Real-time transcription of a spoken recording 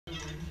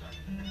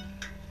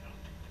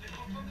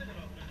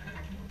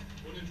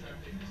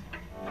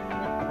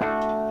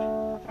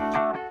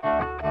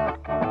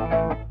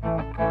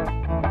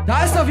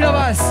Da ist doch wieder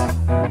was.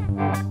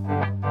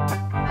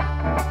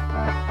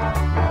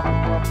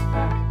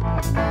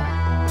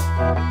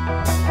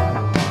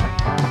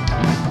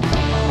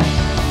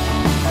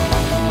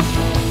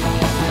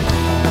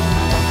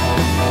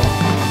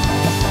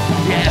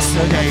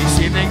 Yesterday's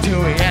evening to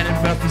the end in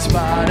Murphy's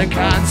bar. The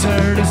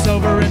concert is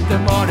over and the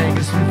morning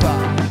is too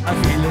far. I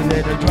feel a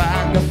little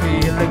drunk, I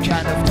feel the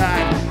kind of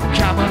time.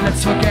 Come on,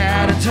 let's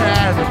forget and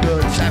have a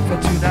good time for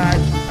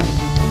tonight.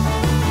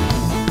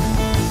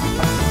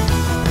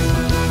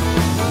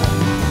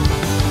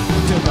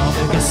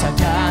 I guess I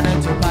done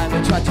it, to find me,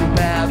 try to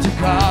bear to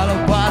call a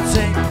one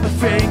thing, a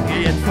thing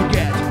and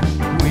forget.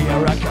 We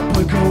are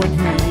Acapulco and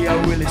we are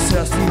really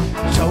thirsty,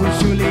 so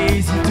it's really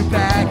easy to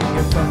beg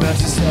and for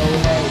mercy. So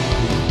hey,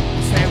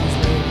 stay with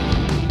me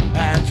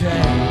and Jay,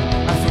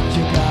 I think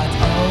you got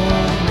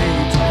only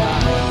 2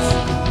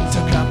 nights. So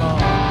come on,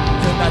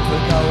 tonight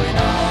we're going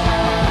on.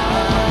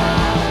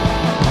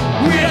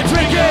 We are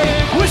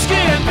drinking whiskey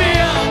and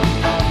beer.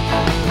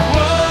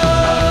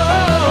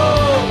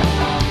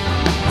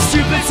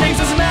 Stupid things,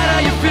 doesn't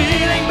matter, you're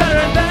feeling better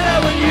and better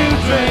when you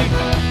drink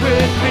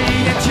with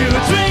me. And you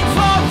drink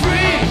for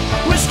free,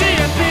 whiskey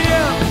and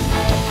beer.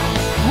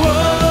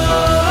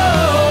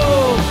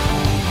 Whoa.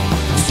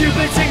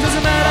 Stupid things,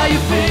 doesn't matter,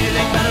 you're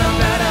feeling better and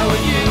better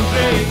when you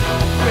drink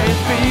with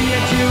me.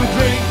 And you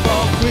drink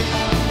for free.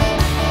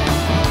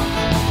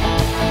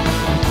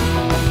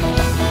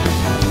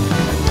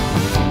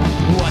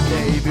 One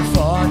day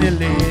before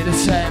nearly the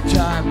same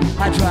time,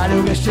 I tried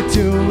to wish the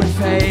two and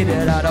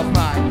faded out of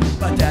mind.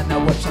 But then I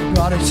watched some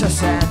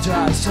prodigious and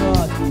I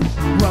saw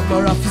one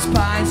more of his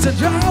spines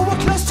and I was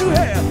close to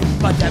him.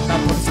 But then my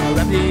boots are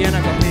empty and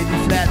I completely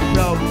flat and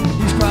broke.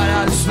 He's quite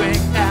out of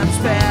swing and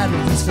spared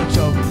with his no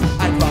joke.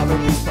 I'd rather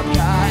be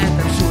vodka and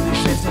then surely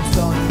shave some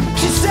stone.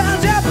 She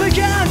stands up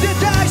again, did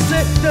I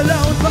sit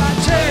alone?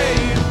 But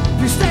hey,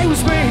 please stay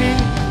with me.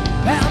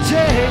 And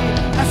hey,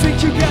 I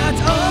think you got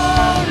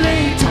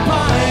only 2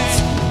 pints.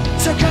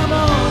 So come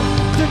on,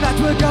 tonight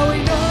we're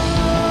going on.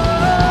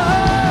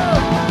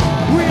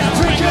 We are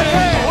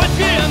drinking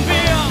whiskey and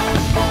beer.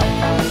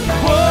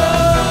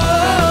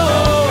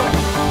 Whoa.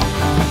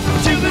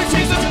 Stupid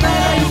things, doesn't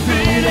matter, you're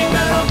feeling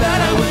better and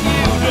better when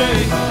you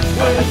drink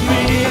with me.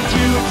 And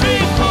you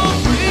drink for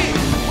free,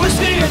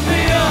 whiskey and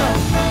beer.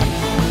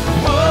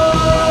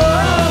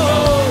 Whoa.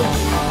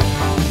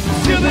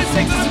 Stupid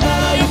things, doesn't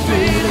matter, you're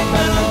feeling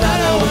better and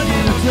better when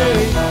you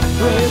drink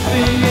with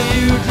me. And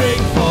you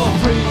drink for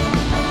free.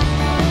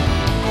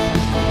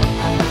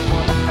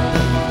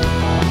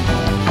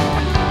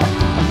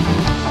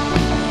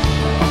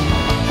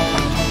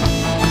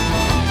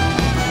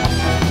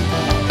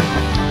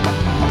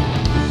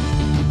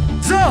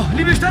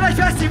 Liebe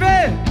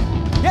Stadtfestival,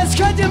 jetzt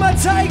könnt ihr mal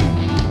zeigen,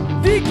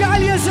 wie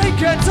geil ihr singen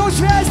könnt. So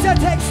schwer ist der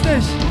Text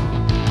nicht.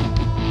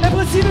 Im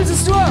Prinzip ist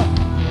es nur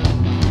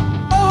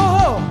oh,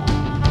 oh,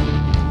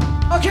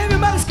 oh. Okay, wir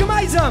machen es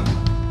gemeinsam.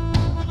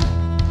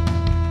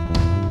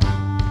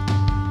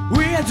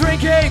 We are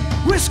drinking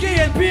whiskey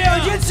and beer.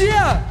 Und jetzt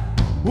hier.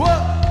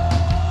 Whoa.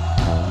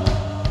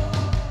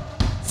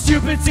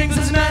 Stupid things,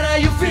 doesn't matter,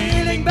 you're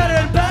feeling better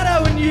and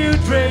better when you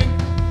drink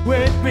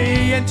with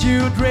me. And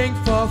you drink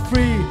for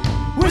free,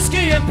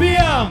 whiskey and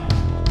beer.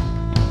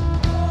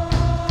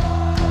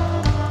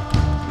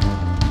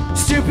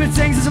 Stupid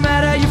things, doesn't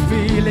matter, you're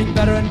feeling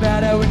better and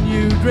better when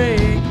you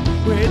drink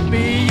with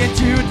me. And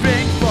you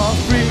drink for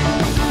free,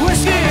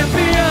 whiskey and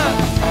beer.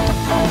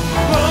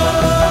 Oh.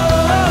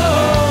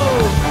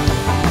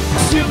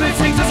 Stupid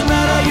things, doesn't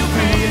matter, you're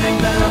feeling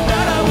better and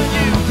better when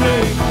you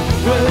drink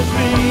with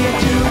me.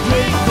 And you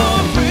drink for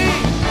free,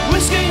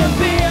 whiskey and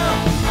beer.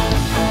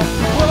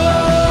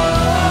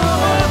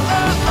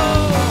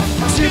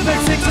 Stupid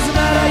things, doesn't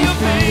matter, you're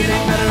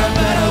feeling better and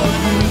better when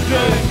you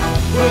drink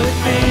with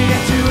me.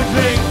 And you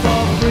drink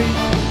for free.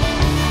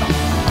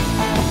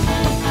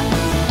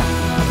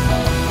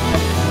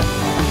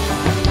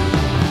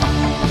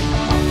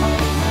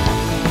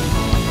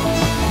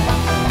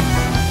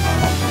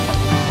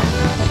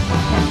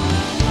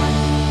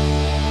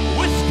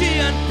 Whiskey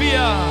and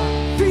beer.